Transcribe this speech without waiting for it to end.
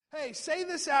Hey, say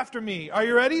this after me. Are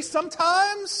you ready?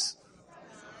 Sometimes.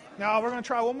 Now we're going to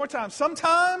try one more time.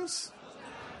 Sometimes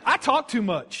I talk too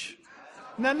much.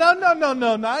 No,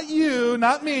 not you,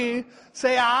 not me.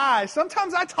 Say I.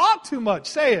 Sometimes I talk too much.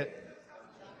 Say it.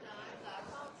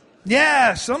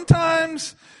 Yeah,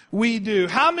 sometimes we do.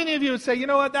 How many of you would say, you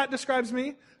know what, that describes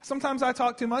me? Sometimes I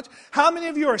talk too much. How many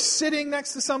of you are sitting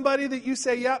next to somebody that you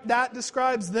say, yep, that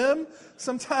describes them?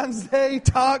 Sometimes they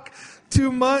talk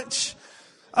too much.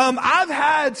 I've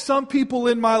had some people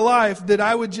in my life that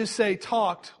I would just say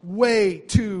talked way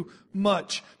too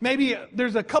much. Maybe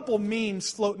there's a couple memes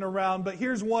floating around, but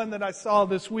here's one that I saw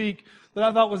this week that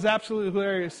I thought was absolutely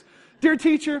hilarious. Dear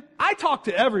teacher, I talk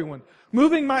to everyone.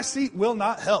 Moving my seat will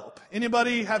not help.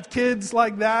 Anybody have kids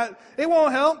like that? It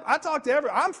won't help. I talk to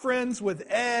everyone. I'm friends with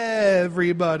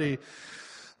everybody.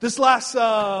 This last,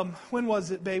 when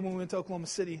was it, babe, when we went to Oklahoma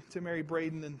City to marry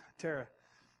Braden and Tara?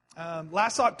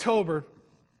 Last October,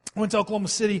 I went to Oklahoma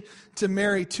City to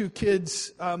marry two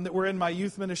kids that were in my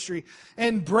youth ministry.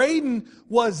 And Braden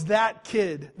was that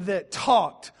kid that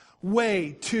talked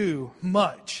way too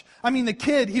much. I mean, the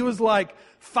kid, he was like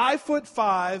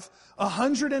 5'5",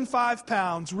 105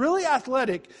 pounds, really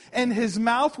athletic, and his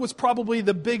mouth was probably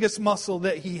the biggest muscle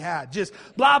that he had. Just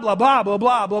blah, blah, blah, blah,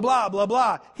 blah, blah, blah, blah,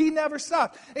 blah. He never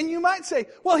stopped. And you might say,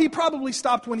 well, he probably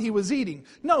stopped when he was eating.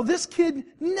 No, this kid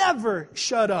never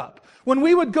shut up. When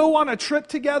we would go on a trip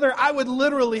together, I would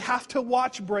literally have to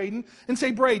watch Braden and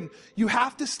say, Braden, you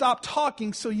have to stop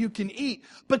talking so you can eat,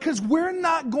 because we're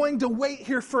not going to wait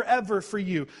here forever for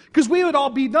you. Because we would all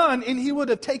be done and he would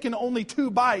have taken only 2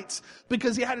 bites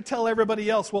because he had to tell everybody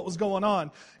else what was going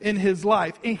on in his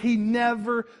life. And he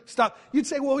never stopped. You'd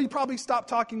say, well, he probably stopped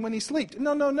talking when he slept.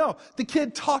 No. The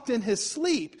kid talked in his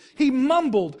sleep. He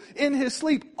mumbled in his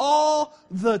sleep all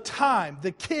the time.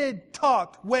 The kid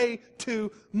talked way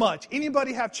too much.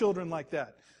 Anybody have children like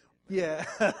that?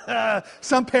 Yeah.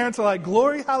 Some parents are like,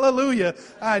 glory, hallelujah.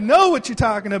 I know what you're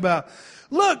talking about.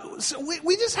 Look, so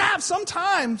we just have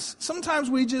sometimes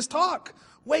we just talk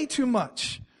way too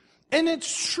much. And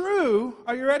it's true.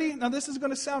 Are you ready? Now this is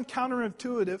going to sound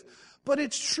counterintuitive, but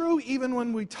it's true even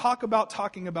when we talk about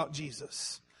talking about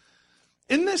Jesus.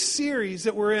 In this series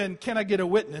that we're in, Can I Get a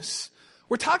Witness?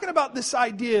 We're talking about this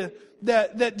idea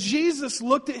that Jesus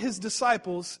looked at his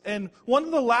disciples, and one of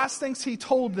the last things he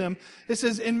told them, it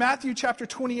says in Matthew chapter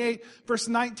 28, verse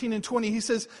 19 and 20, he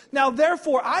says, now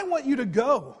therefore I want you to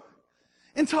go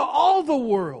into all the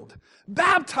world,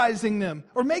 baptizing them,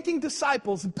 or making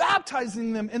disciples,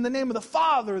 baptizing them in the name of the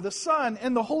Father, the Son,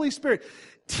 and the Holy Spirit,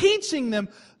 teaching them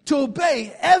to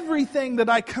obey everything that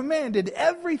I commanded,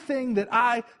 everything that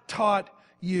I taught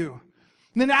you.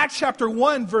 And then Acts chapter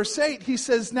 1, verse 8, he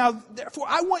says, now, therefore,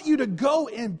 I want you to go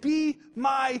and be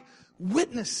my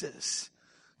witnesses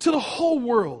to the whole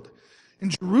world, in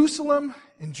Jerusalem,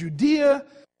 in Judea,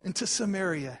 and to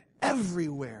Samaria,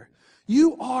 everywhere.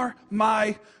 You are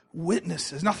my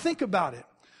witnesses. Now think about it.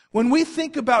 When we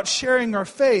think about sharing our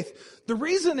faith, the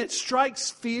reason it strikes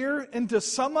fear into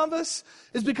some of us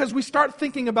is because we start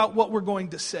thinking about what we're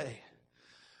going to say.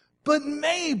 But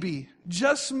maybe,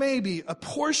 just maybe, a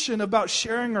portion about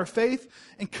sharing our faith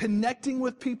and connecting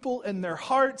with people and their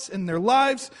hearts and their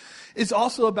lives is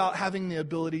also about having the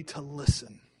ability to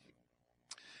listen.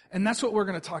 And that's what we're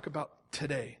going to talk about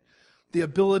today. The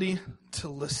ability to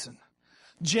listen.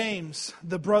 James,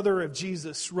 the brother of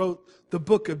Jesus, wrote the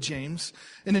book of James.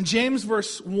 And in James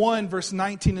verse 1, verse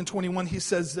 19 and 21, he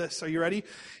says this. Are you ready?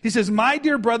 He says, my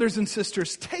dear brothers and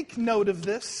sisters, take note of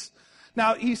this.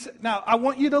 Now, I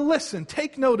want you to listen.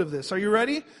 Take note of this. Are you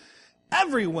ready?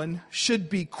 Everyone should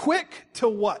be quick to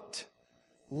what?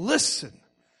 Listen.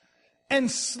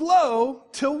 And slow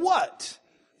to what?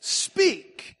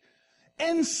 Speak.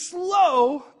 And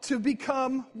slow to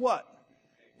become what?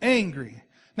 Angry.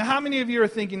 Now, how many of you are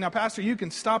thinking, now, Pastor, you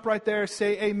can stop right there,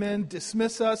 say amen,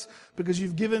 dismiss us, because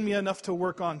you've given me enough to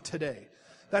work on today.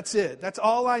 That's it. That's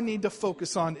all I need to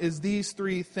focus on is these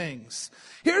 3 things.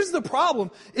 Here's the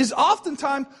problem, is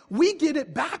oftentimes we get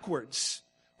it backwards,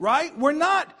 right? We're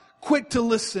not quick to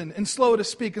listen and slow to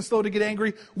speak and slow to get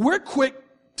angry. We're quick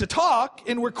to talk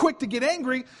and we're quick to get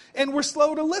angry and we're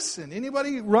slow to listen.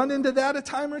 Anybody run into that a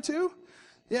time or two?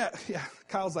 Yeah.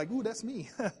 Kyle's like, ooh, that's me.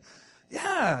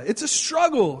 Yeah, it's a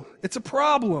struggle. It's a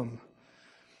problem.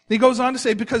 He goes on to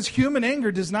say, because human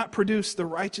anger does not produce the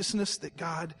righteousness that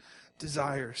God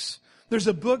desires. There's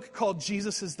a book called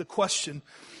Jesus is the Question.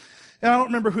 And I don't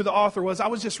remember who the author was. I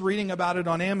was just reading about it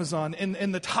on Amazon.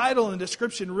 And the title and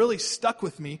description really stuck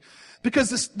with me.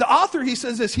 Because the author, he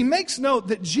says this. He makes note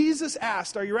that Jesus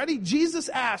asked, are you ready? Jesus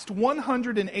asked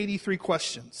 183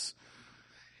 questions.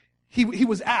 He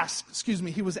was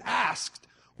asked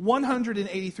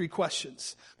 183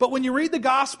 questions. But when you read the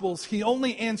Gospels, he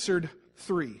only answered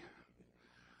 3.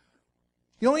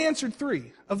 He only answered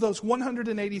 3 of those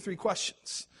 183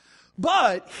 questions.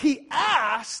 But he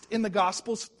asked in the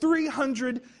Gospels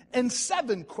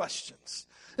 307 questions.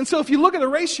 And so if you look at the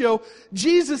ratio,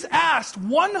 Jesus asked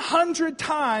 100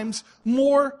 times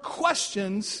more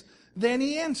questions than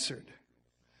he answered.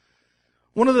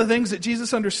 One of the things that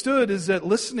Jesus understood is that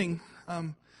listening,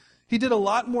 he did a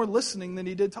lot more listening than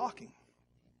he did talking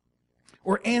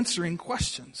or answering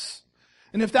questions.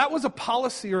 And if that was a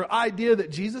policy or idea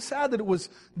that Jesus had, that it was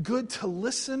good to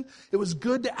listen, it was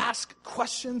good to ask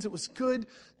questions, it was good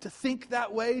to think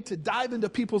that way, to dive into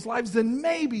people's lives, then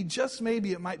maybe, just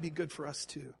maybe, it might be good for us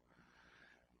too.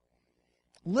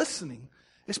 Listening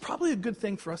is probably a good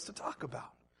thing for us to talk about.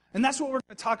 And that's what we're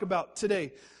going to talk about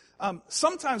today.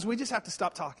 Sometimes we just have to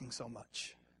stop talking so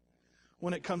much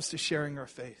when it comes to sharing our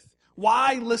faith.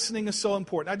 Why listening is so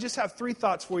important. I just have 3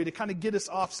 thoughts for you to kind of get us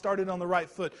off started on the right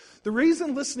foot. The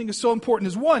reason listening is so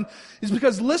important is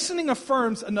because listening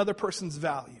affirms another person's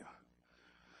value.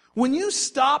 When you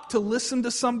stop to listen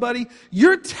to somebody,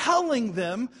 you're telling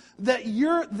them that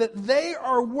they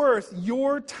are worth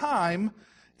your time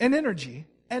and energy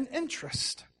and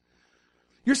interest.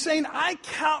 You're saying, I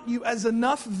count you as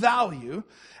enough value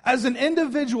as an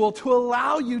individual to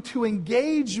allow you to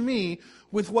engage me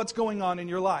with what's going on in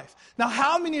your life. Now,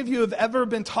 how many of you have ever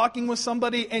been talking with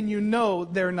somebody and you know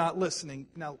they're not listening?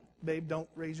 Now, babe, don't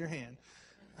raise your hand.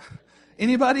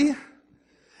 Anybody?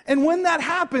 And when that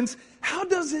happens, how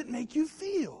does it make you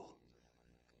feel?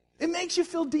 It makes you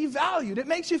feel devalued. It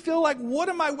makes you feel like, what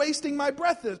am I wasting my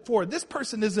breath for? This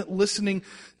person isn't listening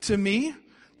to me.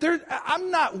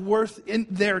 I'm not worth in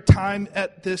their time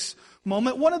at this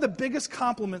moment. One of the biggest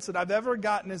compliments that I've ever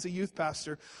gotten as a youth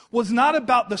pastor was not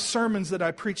about the sermons that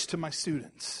I preached to my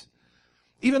students.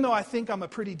 Even though I think I'm a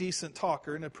pretty decent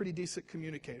talker and a pretty decent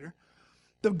communicator,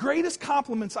 the greatest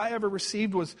compliments I ever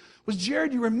received was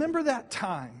Jared, you remember that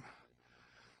time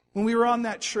when we were on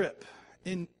that trip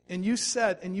and you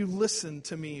sat and you listened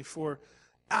to me for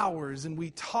hours and we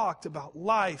talked about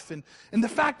life and the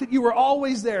fact that you were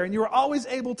always there and you were always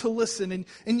able to listen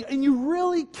and you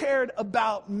really cared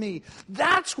about me.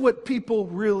 That's what people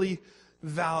really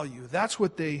value. That's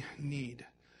what they need.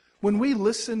 When we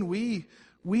listen, we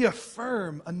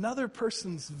affirm another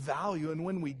person's value, and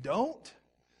when we don't,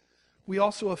 we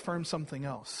also affirm something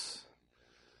else.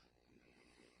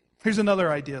 Here's another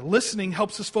idea. Listening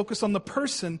helps us focus on the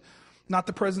person, not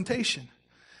the presentation.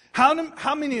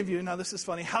 How many of you, now this is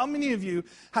funny, how many of you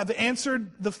have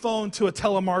answered the phone to a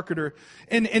telemarketer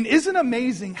and isn't it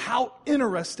amazing how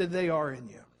interested they are in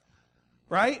you?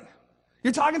 Right?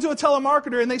 You're talking to a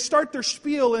telemarketer and they start their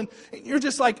spiel and you're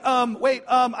just like, I'm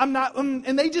not,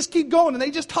 and they just keep going and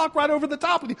they just talk right over the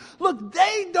top with you. Look,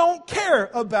 they don't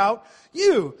care about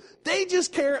you. They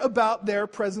just care about their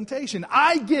presentation.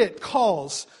 I get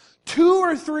calls 2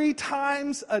 or 3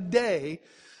 times a day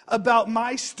about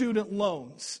my student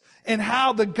loans and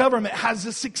how the government has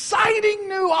this exciting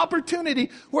new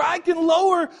opportunity where I can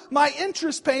lower my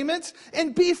interest payments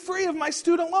and be free of my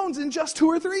student loans in just 2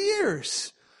 or 3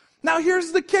 years. Now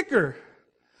here's the kicker.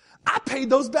 I paid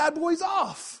those bad boys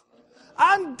off.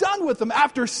 I'm done with them.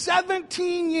 After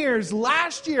 17 years,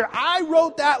 last year, I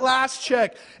wrote that last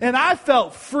check and I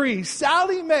felt free.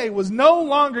 Sally Mae was no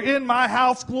longer in my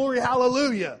house. Glory,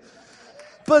 hallelujah.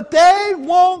 But they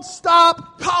won't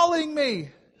stop calling me.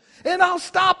 And I'll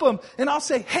stop them. And I'll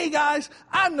say, hey guys,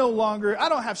 I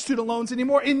don't have student loans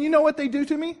anymore. And you know what they do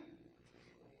to me?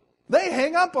 They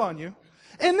hang up on you.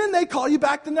 And then they call you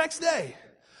back the next day.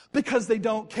 Because they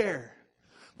don't care.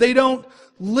 They don't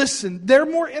listen. They're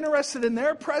more interested in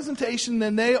their presentation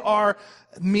than they are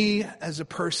me as a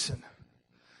person.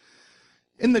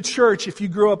 In the church, if you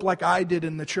grew up like I did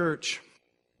in the church,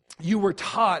 you were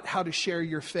taught how to share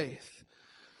your faith.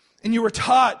 And you were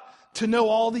taught to know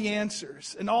all the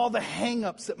answers and all the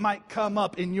hang-ups that might come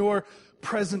up in your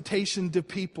presentation to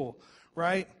people,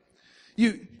 right?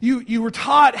 You were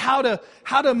taught how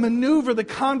to maneuver the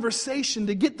conversation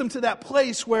to get them to that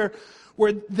place where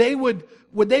they would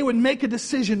make a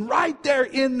decision right there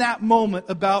in that moment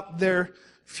about their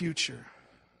future.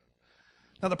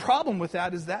 Now the problem with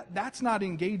that is that that's not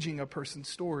engaging a person's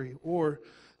story or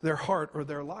their heart or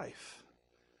their life,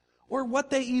 or what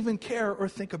they even care or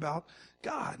think about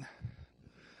God.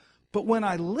 But when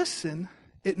I listen,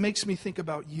 it makes me think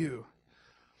about you.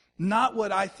 Not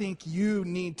what I think you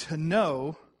need to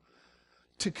know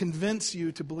to convince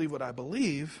you to believe what I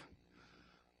believe,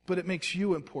 but it makes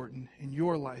you important in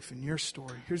your life, in your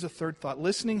story. Here's a third thought.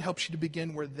 Listening helps you to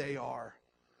begin where they are.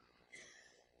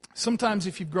 Sometimes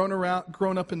if you've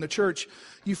grown up in the church,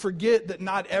 you forget that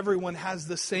not everyone has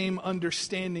the same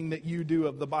understanding that you do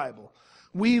of the Bible.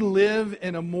 We live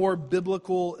in a more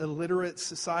biblical, illiterate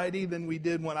society than we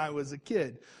did when I was a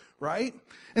kid, right?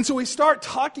 And so we start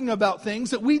talking about things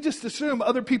that we just assume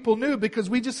other people knew because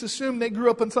we just assume they grew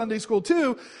up in Sunday school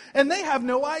too, and they have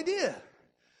no idea.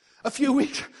 A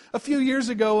few years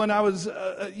ago when I was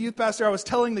a youth pastor, I was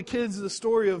telling the kids the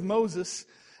story of Moses.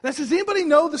 And I said, does anybody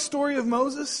know the story of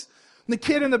Moses? And the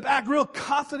kid in the back real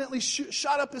confidently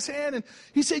shot up his hand and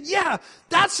he said, yeah,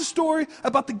 that's the story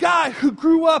about the guy who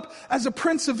grew up as a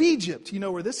prince of Egypt. You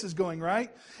know where this is going,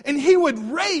 right? And he would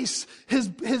race his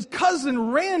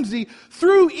cousin Ramsey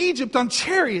through Egypt on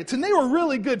chariots. And they were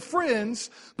really good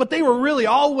friends, but they were really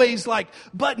always like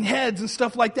butting heads and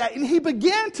stuff like that. And he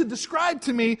began to describe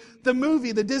to me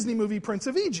the Disney movie Prince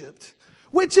of Egypt,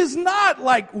 which is not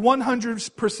like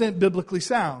 100% biblically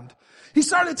sound. He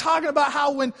started talking about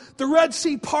how when the Red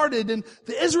Sea parted and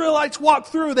the Israelites walked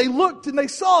through, they looked and they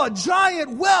saw a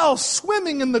giant well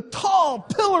swimming in the tall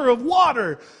pillar of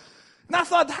water. And I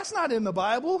thought, that's not in the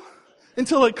Bible.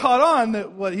 Until it caught on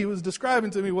that what he was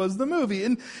describing to me was the movie.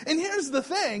 And here's the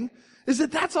thing, is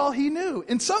that that's all he knew.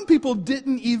 And some people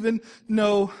didn't even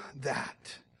know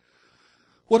that.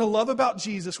 What I love about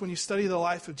Jesus, when you study the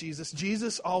life of Jesus,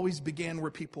 Jesus always began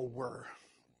where people were.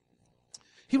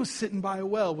 He was sitting by a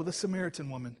well with a Samaritan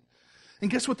woman.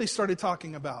 And guess what they started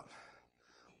talking about?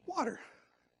 Water.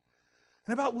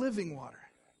 And about living water.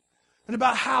 And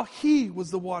about how he was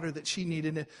the water that she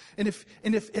needed. And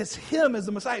if as him as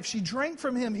the Messiah, if she drank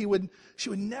from him, she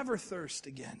would never thirst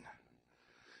again.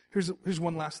 Here's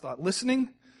one last thought. Listening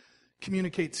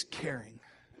communicates caring.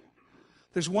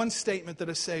 There's one statement that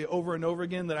I say over and over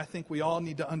again that I think we all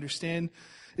need to understand,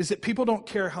 is that people don't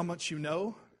care how much you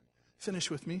know.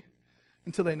 Finish with me.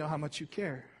 Until they know how much you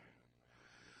care.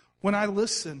 When I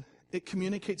listen, it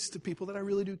communicates to people that I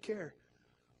really do care.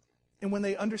 And when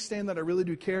they understand that I really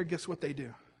do care, guess what they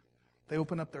do? They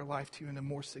open up their life to you in a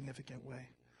more significant way.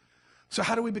 So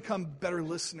how do we become better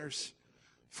listeners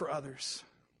for others?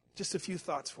 Just a few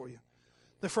thoughts for you.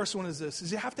 The first one is this,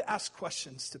 is you have to ask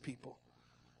questions to people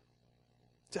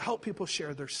to help people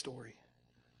share their story.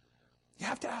 You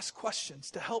have to ask questions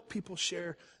to help people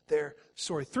share their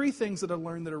story. 3 things that I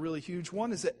learned that are really huge.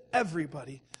 One is that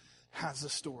everybody has a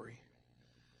story.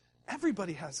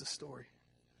 Everybody has a story.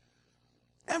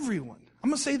 Everyone. I'm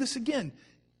going to say this again.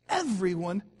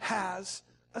 Everyone has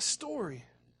a story.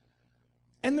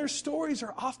 And their stories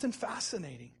are often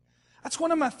fascinating. That's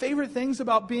one of my favorite things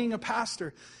about being a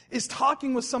pastor, is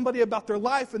talking with somebody about their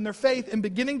life and their faith and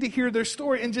beginning to hear their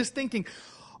story and just thinking,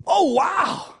 oh,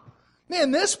 wow.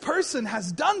 Man, this person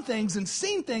has done things and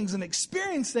seen things and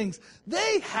experienced things.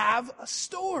 They have a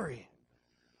story.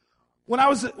 When I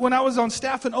was on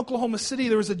staff in Oklahoma City,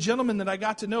 there was a gentleman that I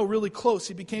got to know really close.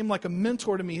 He became like a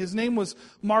mentor to me. His name was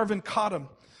Marvin Cottom.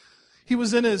 He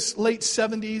was in his late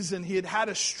 70s and he had had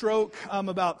a stroke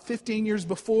about 15 years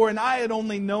before, and I had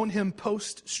only known him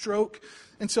post-stroke.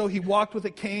 And so he walked with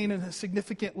a cane and a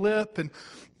significant limp,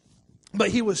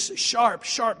 but he was sharp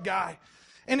guy.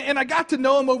 And I got to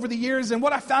know him over the years, and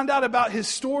what I found out about his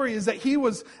story is that he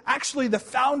was actually the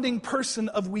founding person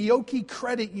of Weoki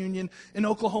Credit Union in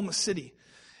Oklahoma City.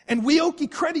 And Weoki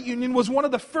Credit Union was one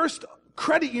of the first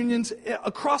credit unions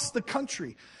across the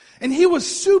country. And he was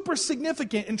super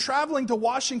significant in traveling to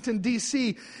Washington,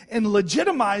 D.C. and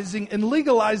legitimizing and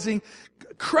legalizing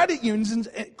credit unions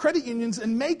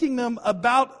and making them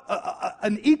about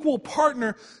an equal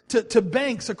partner to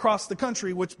banks across the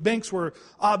country, which banks were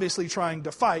obviously trying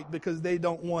to fight because they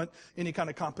don't want any kind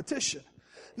of competition.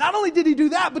 Not only did he do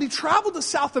that, but he traveled to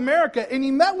South America and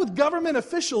he met with government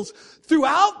officials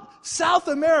throughout South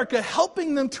America,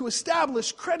 helping them to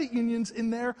establish credit unions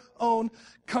in their own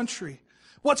country.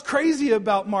 What's crazy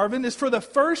about Marvin is for the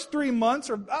first 3 months,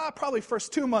 or probably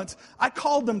first 2 months, I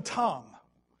called him Tom.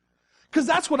 Because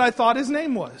that's what I thought his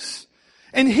name was.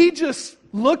 And he just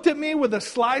looked at me with a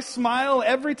sly smile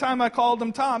every time I called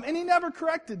him Tom. And he never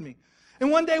corrected me. And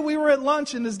one day we were at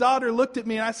lunch and his daughter looked at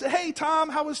me and I said, hey, Tom,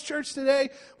 how was church today?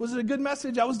 Was it a good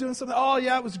message? I was doing something. Oh,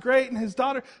 yeah, it was great. And his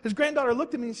granddaughter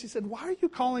looked at me and she said, why are you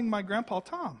calling my grandpa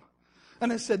Tom?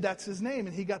 And I said, that's his name.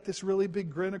 And he got this really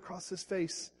big grin across his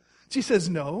face. She says,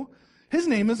 no, his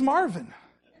name is Marvin.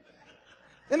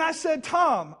 And I said,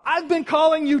 Tom, I've been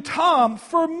calling you Tom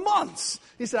for months.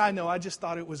 He said, I know, I just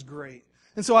thought it was great.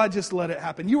 And so I just let it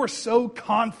happen. You were so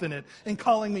confident in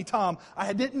calling me Tom,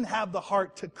 I didn't have the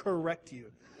heart to correct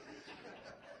you.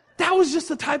 That was just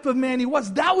the type of man he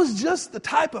was. That was just the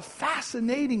type of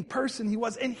fascinating person he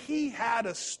was. And he had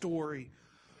a story.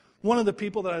 One of the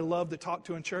people that I love to talk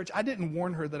to in church, I didn't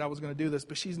warn her that I was going to do this,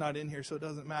 but she's not in here, so it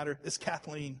doesn't matter, is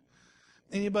Kathleen.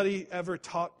 Anybody ever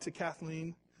talked to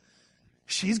Kathleen?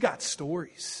 She's got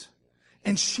stories.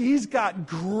 And she's got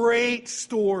great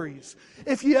stories.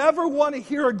 If you ever want to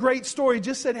hear a great story,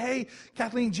 just said, hey,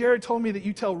 Kathleen, Jared told me that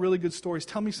you tell really good stories.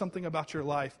 Tell me something about your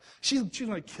life. She's going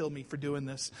to kill me for doing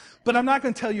this. But I'm not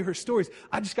going to tell you her stories.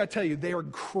 I just got to tell you, they are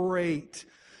great.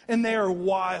 And they are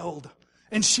wild.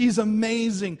 And she's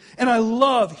amazing. And I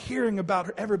love hearing about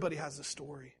her. Everybody has a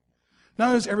story. Not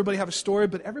only does everybody have a story,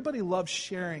 but everybody loves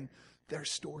sharing their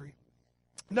story.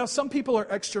 Now, some people are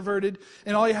extroverted,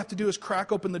 and all you have to do is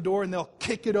crack open the door, and they'll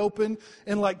kick it open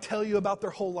and tell you about their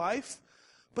whole life.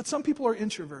 But some people are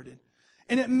introverted.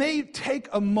 And it may take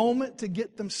a moment to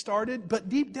get them started, but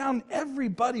deep down,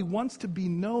 everybody wants to be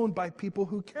known by people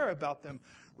who care about them.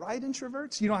 Right,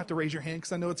 introverts? You don't have to raise your hand,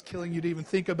 because I know it's killing you to even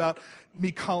think about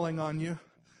me calling on you.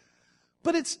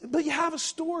 But you have a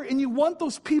story, and you want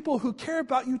those people who care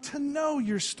about you to know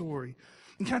your story.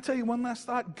 And can I tell you one last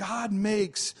thought? God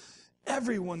makes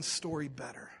everyone's story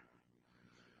better.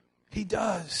 He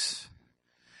does.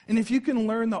 And if you can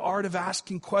learn the art of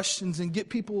asking questions and get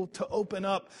people to open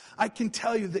up, I can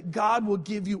tell you that God will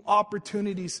give you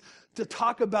opportunities to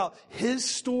talk about His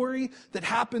story that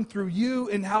happened through you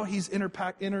and how He's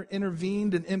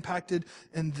intervened and impacted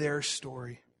in their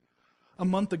story. A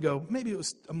month ago, maybe it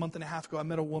was a month and a half ago, I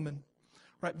met a woman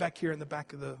right back here in the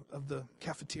back of the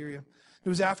cafeteria. It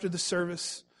was after the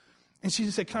service. And she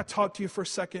just said, can I talk to you for a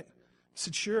second? I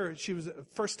said, sure. She was a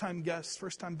first-time guest,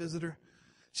 first-time visitor.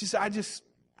 She said, I just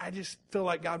feel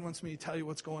like God wants me to tell you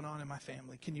what's going on in my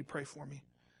family. Can you pray for me?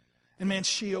 And man,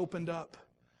 she opened up.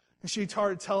 And she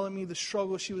started telling me the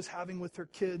struggle she was having with her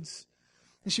kids.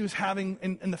 And she was having,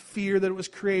 and the fear that it was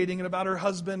creating, and about her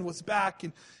husband was back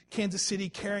in Kansas City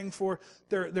caring for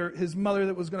his mother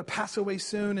that was going to pass away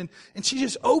soon. And she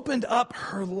just opened up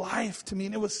her life to me.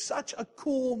 And it was such a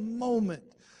cool moment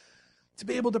to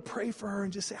be able to pray for her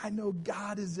and just say, I know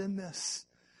God is in this.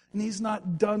 And He's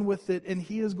not done with it. And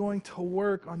He is going to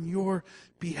work on your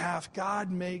behalf.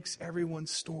 God makes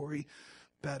everyone's story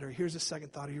better. Here's the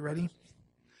second thought. Are you ready?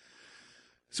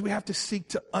 So we have to seek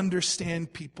to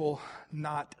understand people,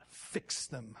 not fix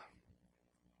them.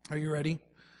 Are you ready?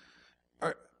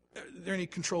 Are there any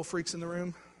control freaks in the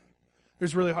room?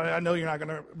 There's really hard. I know you're not going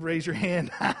to raise your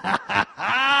hand.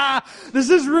 This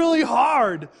is really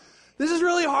hard. This is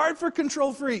really hard for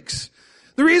control freaks.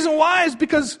 The reason why is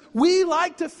because we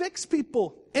like to fix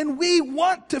people, and we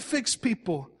want to fix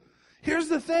people. Here's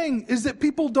the thing, is that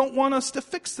people don't want us to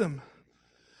fix them.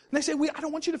 And they say, I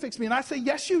don't want you to fix me. And I say,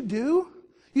 yes, you do.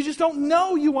 You just don't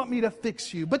know you want me to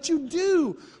fix you, but you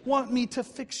do want me to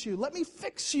fix you. Let me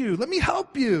fix you. Let me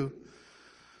help you.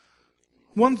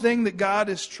 One thing that God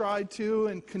has tried to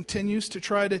and continues to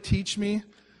try to teach me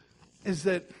is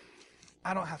that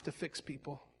I don't have to fix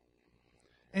people.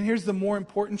 And here's the more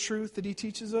important truth that He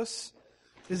teaches us,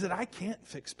 is that I can't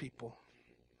fix people.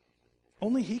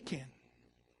 Only He can.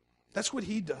 That's what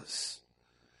He does.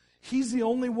 He's the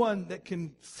only one that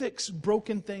can fix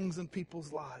broken things in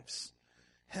people's lives.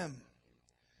 Him.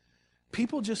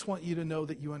 People just want you to know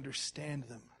that you understand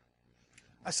them.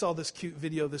 I saw this cute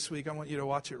video this week. I want you to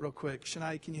watch it real quick.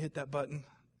 Shania, can you hit that button?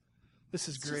 This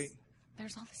is great.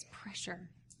 There's all this pressure,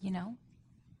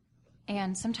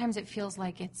 And sometimes it feels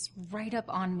like it's right up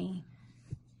on me.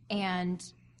 And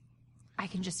I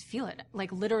can just feel it,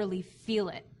 like literally feel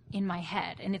it in my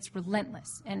head. And it's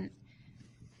relentless. And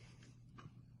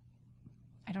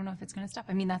I don't know if it's going to stop.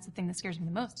 I mean, that's the thing that scares me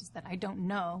the most, is that I don't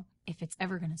know if it's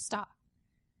ever going to stop.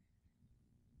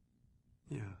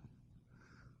 Yeah.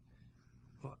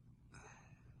 Well,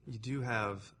 you do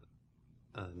have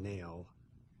a nail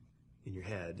in your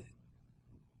head.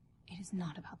 It is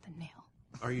not about the nail.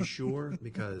 Are you sure?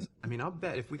 Because, I'll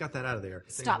bet if we got that out of there...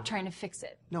 Stop trying to fix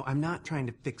it. No, I'm not trying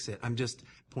to fix it. I'm just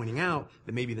pointing out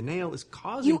that maybe the nail is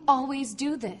causing... You always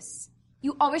do this.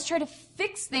 You always try to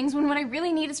fix things when what I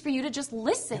really need is for you to just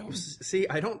listen. Yeah, see,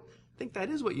 I don't think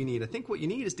that is what you need. I think what you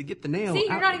need is to get the nail See,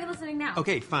 out. you're not even listening now.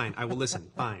 Okay, fine. I will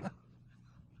listen. Fine.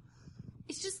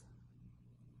 It's just...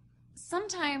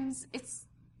 Sometimes it's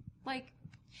like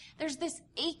there's this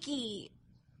achy...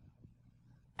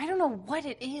 I don't know what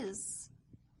it is.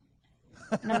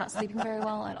 And I'm not sleeping very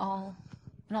well at all.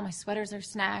 And all my sweaters are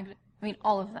snagged.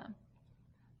 All of them.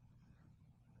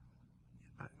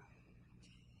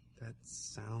 That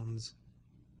sounds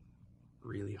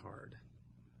really hard.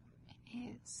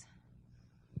 It is.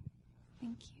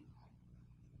 Thank you.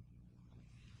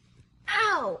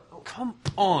 Ow! Oh, come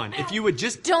on. Ow. If you would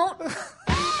just... Don't...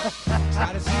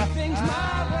 Try to see things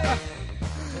my way.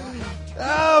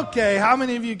 Okay, how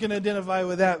many of you can identify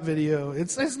with that video?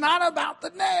 It's not about the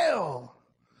nail.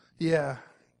 Yeah.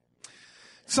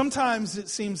 Sometimes it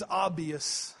seems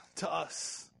obvious to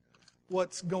us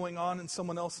what's going on in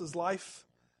someone else's life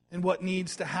and what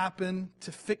needs to happen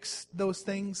to fix those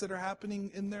things that are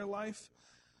happening in their life.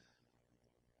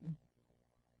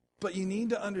 But you need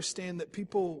to understand that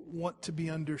people want to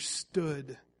be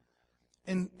understood.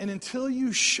 And until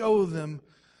you show them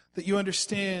that you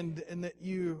understand and that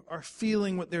you are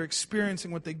feeling what they're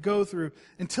experiencing, what they go through,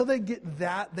 until they get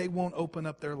that, they won't open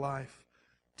up their life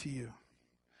to you.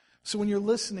 So when you're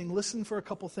listening, listen for a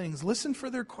couple things. Listen for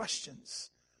their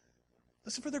questions.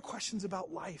 Listen for their questions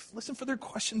about life. Listen for their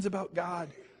questions about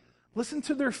God. Listen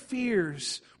to their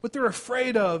fears, what they're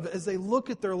afraid of as they look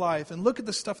at their life and look at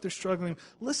the stuff they're struggling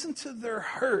with. Listen to their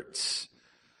hurts.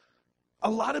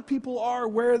 A lot of people are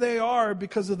where they are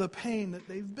because of the pain that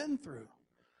they've been through.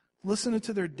 Listen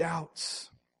to their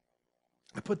doubts.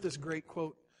 I put this great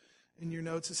quote in your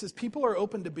notes. It says, people are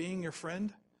open to being your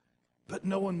friend, but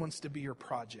no one wants to be your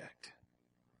project.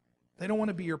 They don't want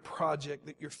to be your project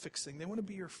that you're fixing. They want to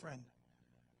be your friend.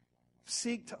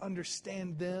 Seek to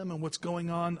understand them and what's going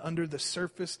on under the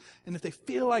surface. And if they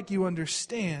feel like you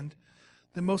understand,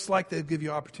 then most likely they'll give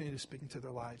you opportunity to speak into their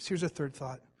lives. Here's a third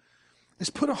thought. Is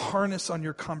put a harness on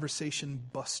your conversation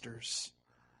busters.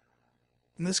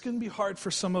 And this can be hard for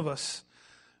some of us.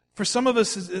 For some of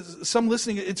us, some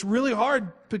listening, it's really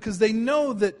hard because they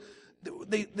know that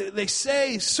they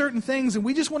say certain things and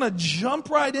we just want to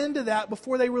jump right into that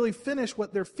before they really finish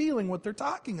what they're feeling, what they're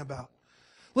talking about.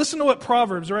 Listen to what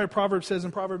Proverbs says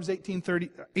in Proverbs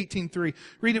 18:3.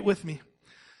 Read it with me.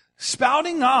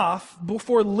 Spouting off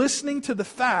before listening to the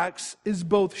facts is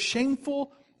both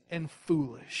shameful and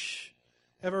foolish.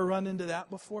 Ever run into that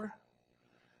before?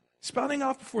 Spouting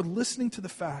off before listening to the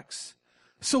facts.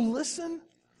 So listen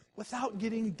without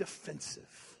getting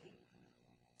defensive.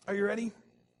 Are you ready?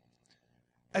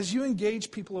 As you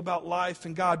engage people about life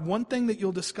and God, one thing that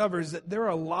you'll discover is that there are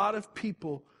a lot of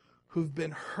people who've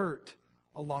been hurt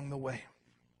along the way.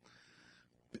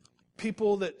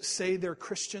 People that say they're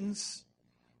Christians,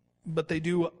 but they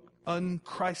do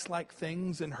un-Christ-like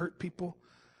things and hurt people.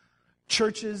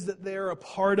 Churches that they're a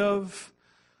part of.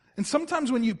 And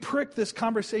sometimes when you prick this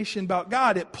conversation about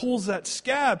God, it pulls that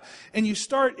scab and you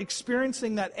start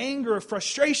experiencing that anger or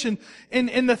frustration.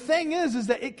 And the thing is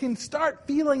that it can start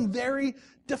feeling very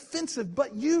defensive,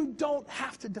 but you don't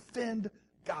have to defend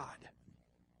God.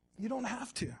 You don't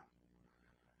have to.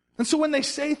 And so when they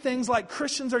say things like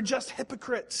Christians are just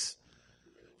hypocrites,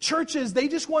 churches, they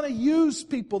just want to use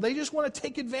people. They just want to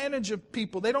take advantage of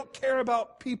people. They don't care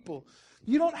about people.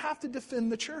 You don't have to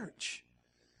defend the church.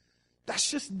 That's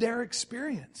just their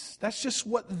experience. That's just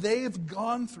what they've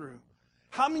gone through.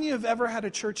 How many have ever had a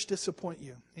church disappoint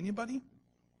you? Anybody?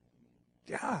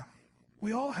 Yeah,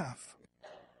 we all have.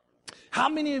 How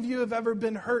many of you have ever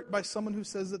been hurt by someone who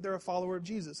says that they're a follower of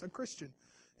Jesus, a Christian?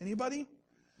 Anybody?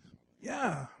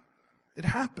 Yeah, it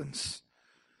happens.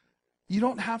 You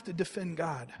don't have to defend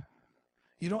God.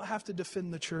 You don't have to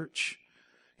defend the church.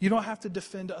 You don't have to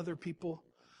defend other people.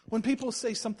 When people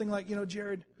say something like,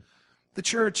 Jared, the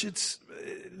church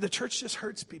just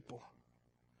hurts people.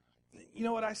 You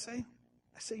know what I say?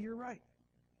 I say, you're right.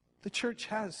 The church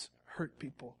has hurt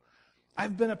people.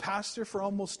 I've been a pastor for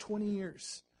almost 20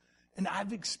 years, and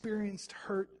I've experienced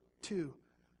hurt too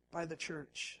by the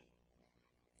church.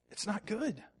 It's not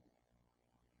good.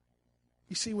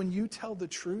 You see, when you tell the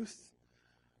truth,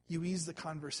 you ease the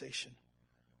conversation.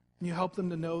 And you help them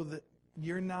to know that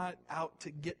you're not out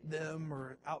to get them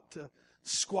or out to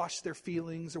squash their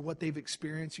feelings or what they've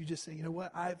experienced. You just say, you know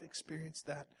what? I've experienced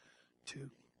that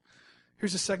too.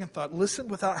 Here's a second thought. Listen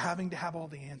without having to have all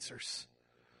the answers.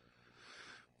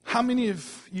 How many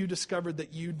of you discovered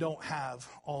that you don't have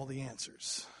all the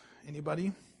answers?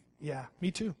 Anybody? Yeah, me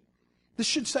too. This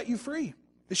should set you free.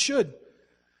 It should.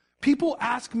 People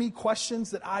ask me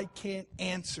questions that I can't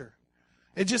answer.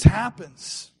 It just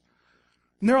happens.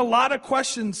 And there are a lot of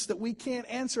questions that we can't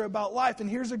answer about life. And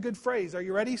here's a good phrase. Are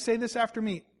you ready? Say this after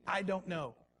me. I don't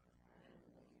know.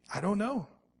 I don't know.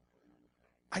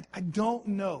 I don't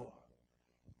know.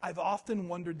 I've often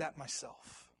wondered that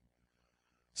myself.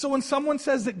 So when someone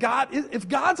says that if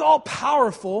God's all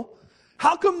powerful,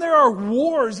 how come there are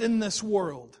wars in this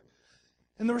world?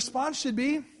 And the response should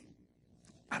be,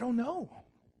 I don't know.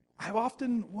 I've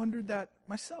often wondered that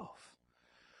myself.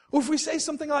 Or if we say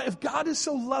something like, if God is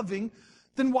so loving,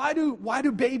 then why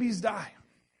do babies die?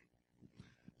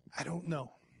 I don't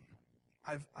know.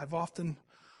 I've often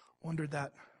wondered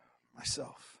that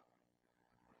myself.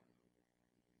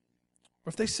 Or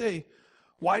if they say,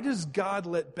 why does God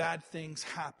let bad things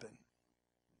happen?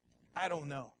 I don't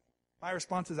know. My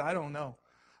response is, I don't know.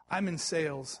 I'm in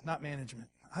sales, not management.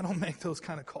 I don't make those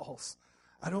kind of calls.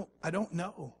 I don't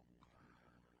know.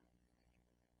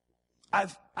 I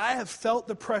have felt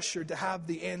the pressure to have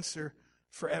the answer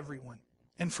for everyone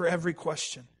and for every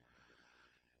question.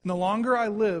 And the longer I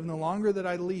live, and the longer that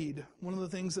I lead, one of the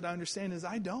things that I understand is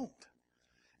I don't.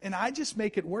 And I just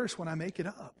make it worse when I make it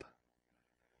up.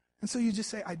 And so you just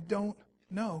say, I don't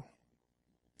know.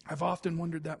 I've often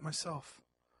wondered that myself.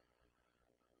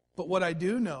 But what I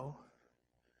do know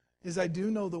is I do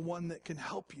know the one that can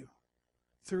help you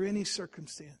through any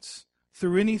circumstance,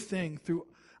 through anything,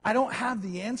 I don't have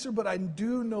the answer, but I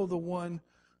do know the one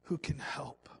who can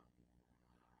help.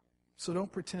 So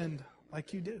don't pretend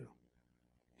like you do.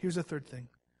 Here's a third thing,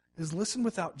 is listen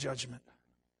without judgment.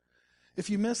 If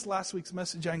you missed last week's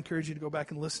message, I encourage you to go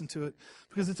back and listen to it,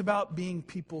 because it's about being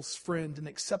people's friend and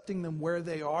accepting them where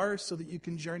they are so that you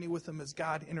can journey with them as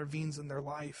God intervenes in their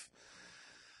life.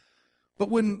 But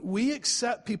when we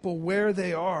accept people where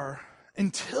they are,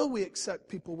 until we accept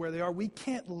people where they are, we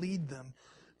can't lead them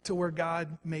to where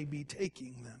God may be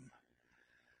taking them.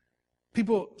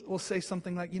 People will say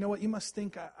something like, you know what, you must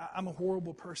think I'm a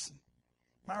horrible person.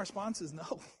 My response is,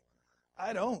 no,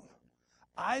 I don't.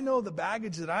 I know the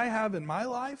baggage that I have in my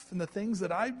life and the things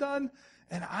that I've done,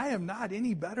 and I am not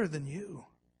any better than you.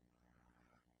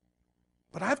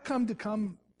 But I've come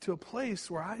to a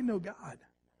place where I know God.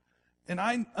 And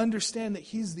I understand that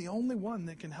He's the only one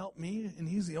that can help me, and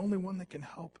He's the only one that can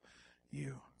help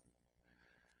you.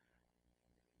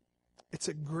 It's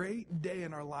a great day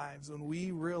in our lives when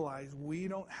we realize we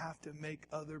don't have to make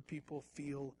other people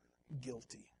feel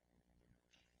guilty.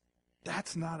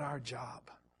 That's not our job.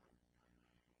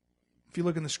 If you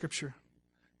look in the Scripture,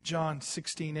 John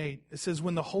 16:8, it says,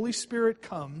 when the Holy Spirit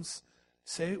comes,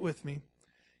 say it with me,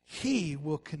 He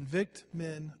will convict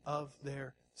men of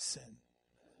their sin.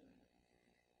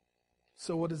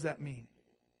 So what does that mean?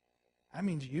 That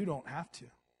means you don't have to.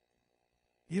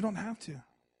 You don't have to.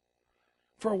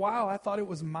 For a while, I thought it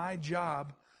was my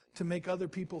job to make other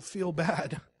people feel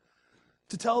bad,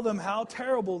 to tell them how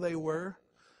terrible they were,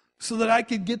 so that I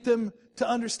could get them to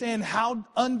understand how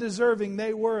undeserving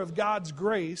they were of God's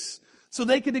grace, so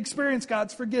they could experience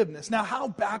God's forgiveness. Now, how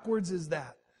backwards is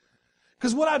that?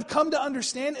 Because what I've come to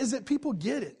understand is that people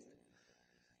get it.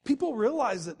 People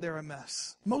realize that they're a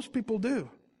mess. Most people do.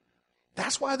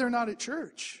 That's why they're not at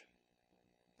church.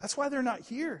 That's why they're not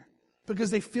here.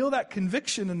 Because they feel that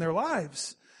conviction in their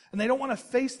lives. And they don't want to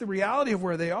face the reality of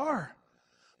where they are.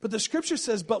 But the Scripture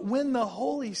says, but when the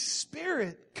Holy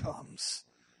Spirit comes,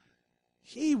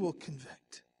 He will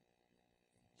convict.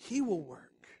 He will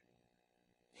work.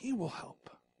 He will help.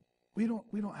 We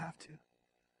don't have to.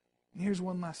 And here's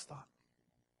one last thought.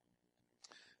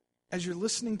 As you're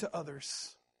listening to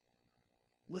others,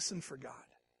 listen for God.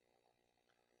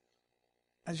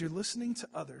 As you're listening to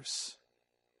others,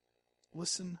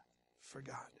 listen for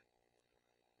God.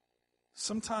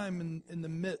 Sometime in the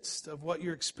midst of what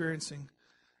you're experiencing,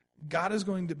 God is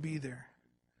going to be there.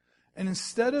 And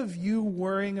instead of you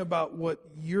worrying about what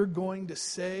you're going to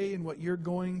say and what you're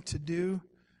going to do,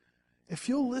 if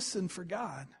you'll listen for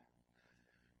God,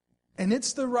 and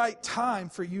it's the right time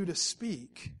for you to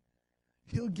speak,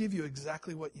 He'll give you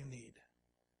exactly what you need.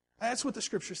 That's what the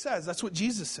Scripture says. That's what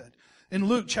Jesus said. In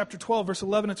Luke chapter 12, verse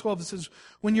 11 and 12, it says,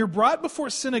 when you're brought before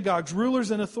synagogues, rulers,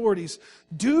 and authorities,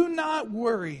 do not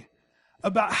worry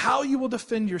about how you will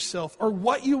defend yourself or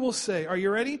what you will say. Are you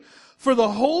ready? For the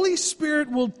Holy Spirit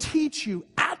will teach you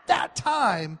at that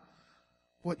time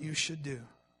what you should do.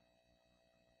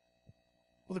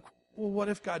 Well, what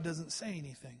if God doesn't say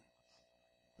anything?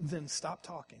 Then stop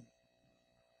talking.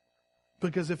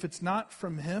 Because if it's not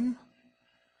from Him,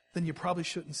 then you probably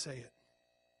shouldn't say it.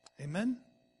 Amen?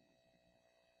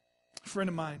 A friend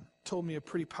of mine told me a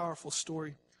pretty powerful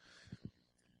story.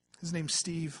 His name's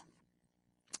Steve.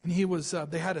 And he was,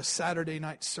 they had a Saturday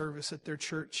night service at their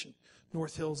church in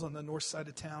North Hills on the north side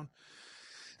of town.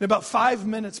 And about 5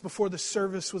 minutes before the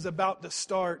service was about to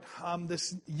start,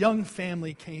 this young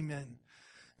family came in.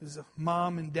 It was a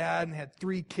mom and dad, and had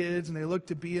 3 kids, and they looked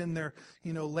to be in their,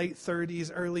 late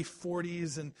 30s, early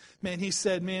 40s. And man, he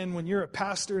said, man, when you're a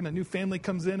pastor and a new family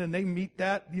comes in and they meet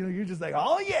that, you're just like,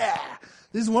 oh yeah,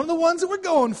 this is one of the ones that we're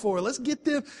going for. Let's get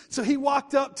them. So he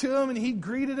walked up to them and he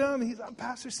greeted them. And he's like,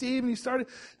 Pastor Steve, and he started.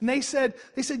 And they said,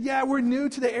 yeah, we're new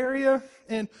to the area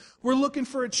and we're looking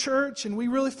for a church, and we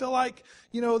really feel like,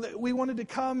 that we wanted to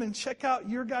come and check out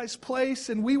your guys' place,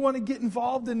 and we want to get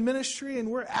involved in ministry, and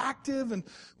we're active, and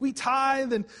we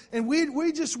tithe, and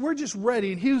we're just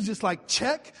ready. And he was just like,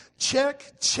 check.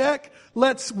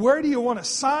 Where do you want to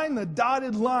sign the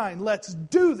dotted line? Let's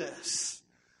do this.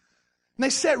 And they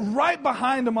sat right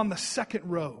behind him on the second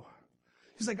row.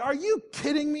 He's like, are you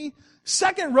kidding me?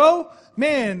 Second row?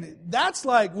 Man, that's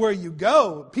like where you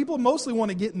go. People mostly want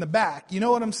to get in the back. You know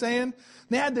what I'm saying? And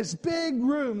they had this big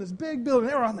room, this big building.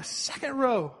 They were on the second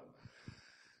row.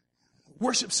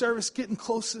 Worship service getting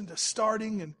close into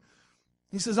starting. And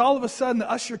he says, all of a sudden, the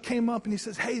usher came up and he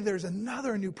says, hey, there's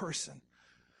another new person.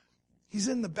 He's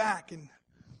in the back and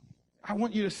I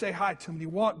want you to say hi to him. And he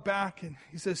walked back and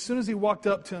he said, as soon as he walked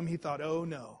up to him, he thought, oh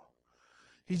no.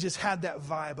 He just had that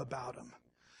vibe about him.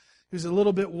 He was a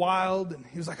little bit wild and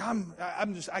he was like,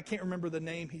 I can't remember the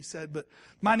name he said, but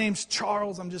my name's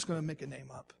Charles. I'm just going to make a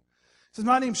name up. He says,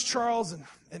 my name's Charles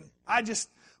and I just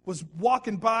was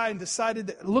walking by and decided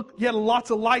that, look, he had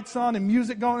lots of lights on and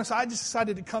music going, so I just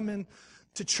decided to come in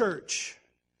to church.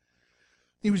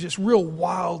 He was just real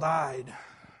wild-eyed.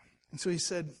 And so he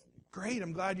said, great,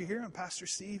 I'm glad you're here. I'm Pastor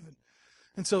Steve.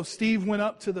 And so Steve went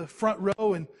up to the front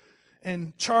row,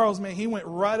 and Charles, man, he went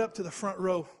right up to the front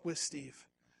row with Steve.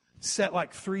 Sat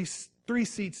like three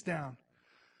seats down.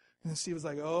 And then Steve was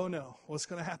like, oh no, what's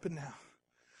going to happen now?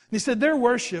 And he said their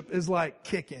worship is like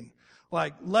kicking.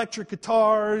 Like electric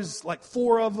guitars, like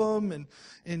 4 of them,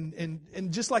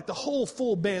 and just like the whole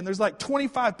full band. There's like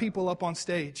 25 people up on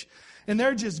stage. And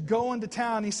they're just going to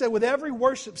town. He said with every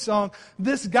worship song,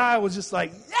 this guy was just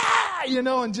like, yeah,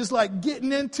 and just like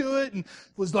getting into it and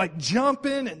was like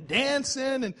jumping and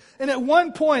dancing. And at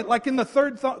one point, like in the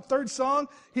third song,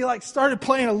 he like started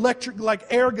playing electric, like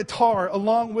air guitar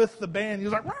along with the band. He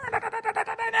was like,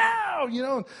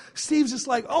 and Steve's just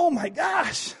like, oh my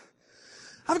gosh.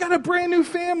 I've got a brand new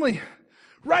family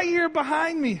right here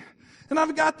behind me. And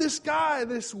I've got this guy,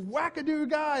 this wackadoo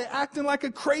guy acting like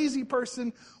a crazy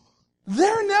person.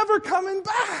 They're never coming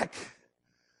back.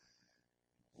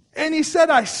 And he said,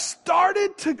 I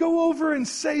started to go over and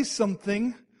say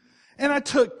something, and I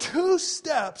took 2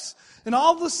 steps, and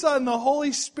all of a sudden the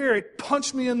Holy Spirit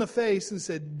punched me in the face and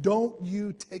said, don't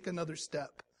you take another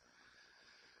step.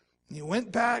 And he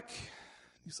went back.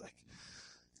 He's like,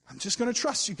 I'm just going to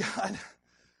trust you, God.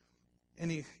 And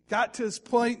he got to his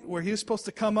point where he was supposed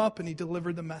to come up and he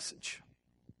delivered the message.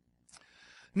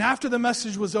 And after the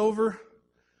message was over,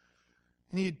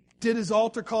 and he did his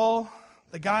altar call,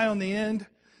 the guy on the end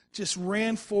just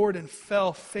ran forward and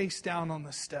fell face down on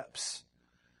the steps.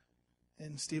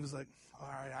 And Steve was like, all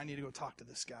right, I need to go talk to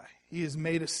this guy. He has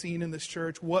made a scene in this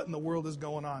church. What in the world is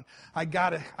going on? I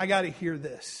gotta hear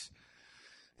this.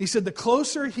 He said the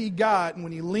closer he got, and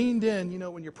when he leaned in,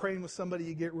 when you're praying with somebody,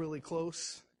 you get really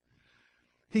close.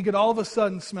 He could all of a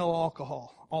sudden smell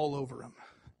alcohol all over him.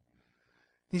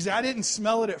 He said, I didn't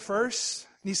smell it at first.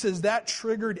 And he says, that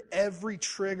triggered every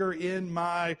trigger in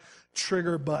my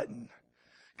trigger button.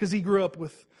 Because he grew up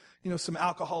with, some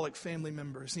alcoholic family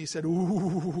members. And he said,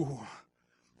 ooh,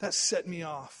 that set me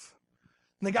off.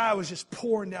 And the guy was just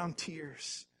pouring down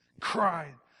tears,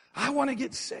 crying. I want to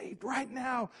get saved right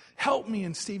now. Help me.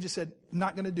 And Steve just said, I'm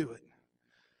not going to do it.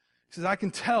 He says, I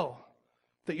can tell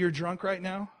that you're drunk right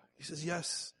now. He says,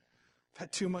 yes, I've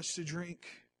had too much to drink.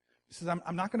 He says,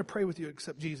 I'm not going to pray with you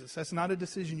except Jesus. That's not a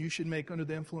decision you should make under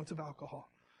the influence of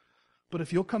alcohol. But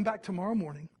if you'll come back tomorrow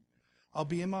morning, I'll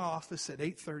be in my office at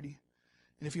 8:30.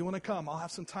 And if you want to come, I'll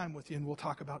have some time with you and we'll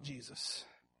talk about Jesus.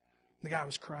 The guy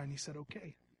was crying. He said,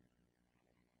 okay.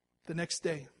 The next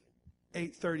day,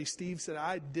 8:30, Steve said,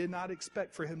 I did not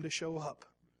expect for him to show up.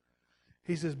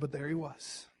 He says, but there he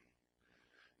was.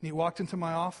 And he walked into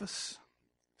my office,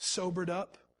 sobered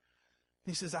up.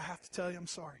 He says, I have to tell you, I'm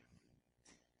sorry.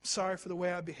 I'm sorry for the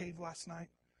way I behaved last night.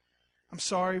 I'm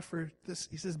sorry for this.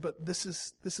 He says, but this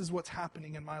is what's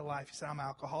happening in my life. He said, I'm an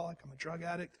alcoholic. I'm a drug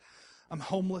addict. I'm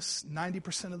homeless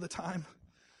 90% of the time.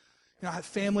 I have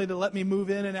family to let me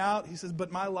move in and out. He says,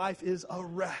 but my life is a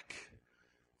wreck.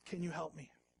 Can you help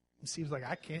me? And Steve's like,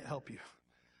 I can't help you.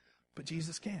 But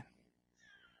Jesus can.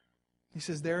 He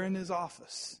says, there in his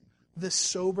office, this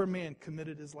sober man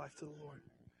committed his life to the Lord.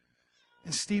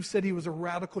 And Steve said he was a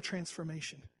radical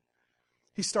transformation.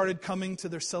 He started coming to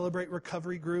their Celebrate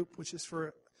Recovery group, which is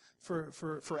for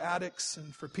addicts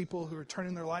and for people who are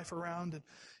turning their life around. And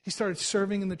he started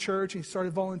serving in the church. And he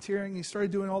started volunteering. He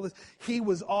started doing all this. He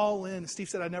was all in. Steve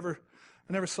said, I never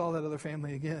saw that other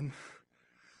family again.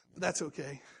 But that's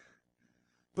okay.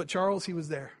 But Charles, he was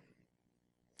there.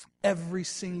 Every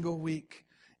single week.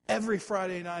 Every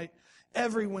Friday night.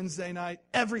 Every Wednesday night.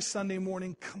 Every Sunday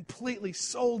morning. Completely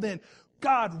sold in.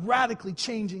 God radically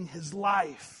changing his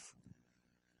life.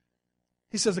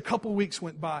 He says a couple weeks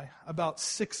went by, about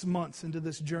 6 months into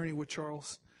this journey with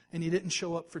Charles, and he didn't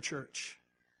show up for church.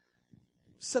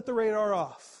 Set the radar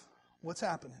off. What's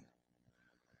happening?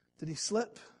 Did he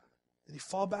slip? Did he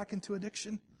fall back into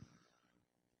addiction?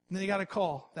 And then he got a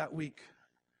call that week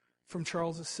from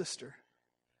Charles's sister.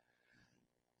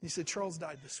 He said, Charles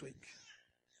died this week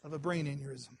of a brain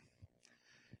aneurysm.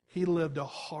 He lived a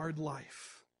hard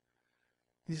life.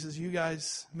 He says, you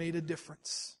guys made a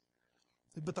difference.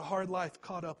 But the hard life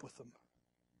caught up with him.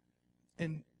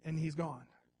 And he's gone.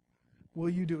 Will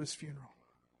you do his funeral?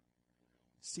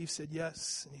 Steve said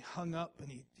yes, and he hung up, and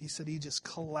he said he just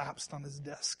collapsed on his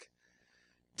desk.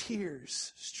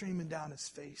 Tears streaming down his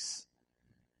face.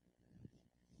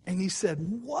 And he said,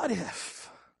 what if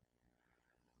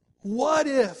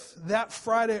that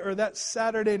Friday or that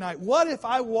Saturday night, what if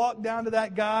I walked down to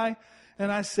that guy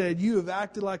and I said, you have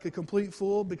acted like a complete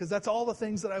fool, because that's all the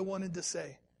things that I wanted to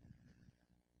say.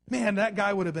 Man, that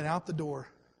guy would have been out the door.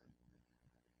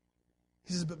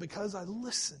 He says, but because I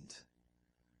listened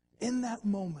in that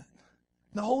moment,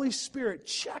 the Holy Spirit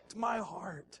checked my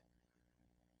heart.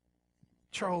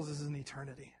 Charles is in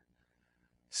eternity,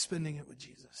 spending it with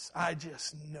Jesus. I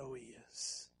just know he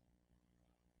is.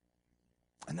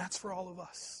 And that's for all of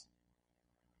us.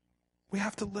 We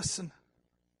have to listen.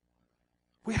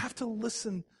 We have to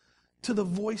listen to the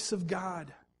voice of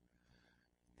God.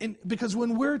 And because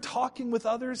when we're talking with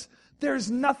others, there's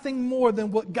nothing more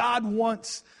than what God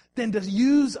wants than to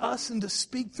use us and to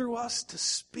speak through us, to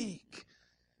speak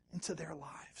into their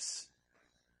lives.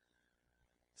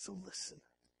 So listen.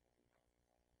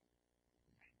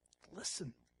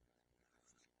 Listen.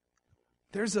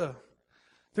 There's a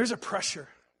pressure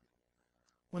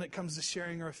when it comes to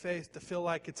sharing our faith to feel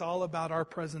like it's all about our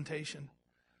presentation.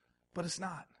 But it's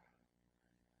not.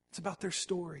 It's about their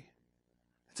story.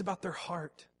 It's about their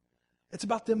heart. It's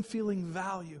about them feeling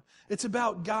value. It's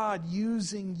about God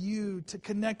using you to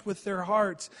connect with their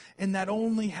hearts. And that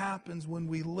only happens when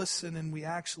we listen and we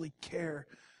actually care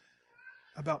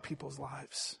about people's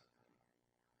lives.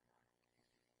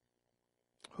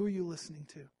 Who are you listening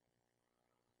to?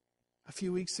 A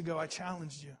few weeks ago, I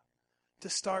challenged you to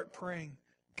start praying,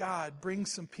 God, bring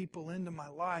some people into my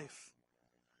life.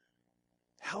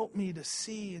 Help me to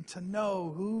see and to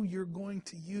know who you're going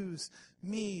to use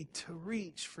me to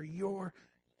reach for your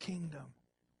kingdom.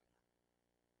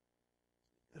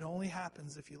 It only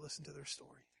happens if you listen to their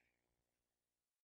story.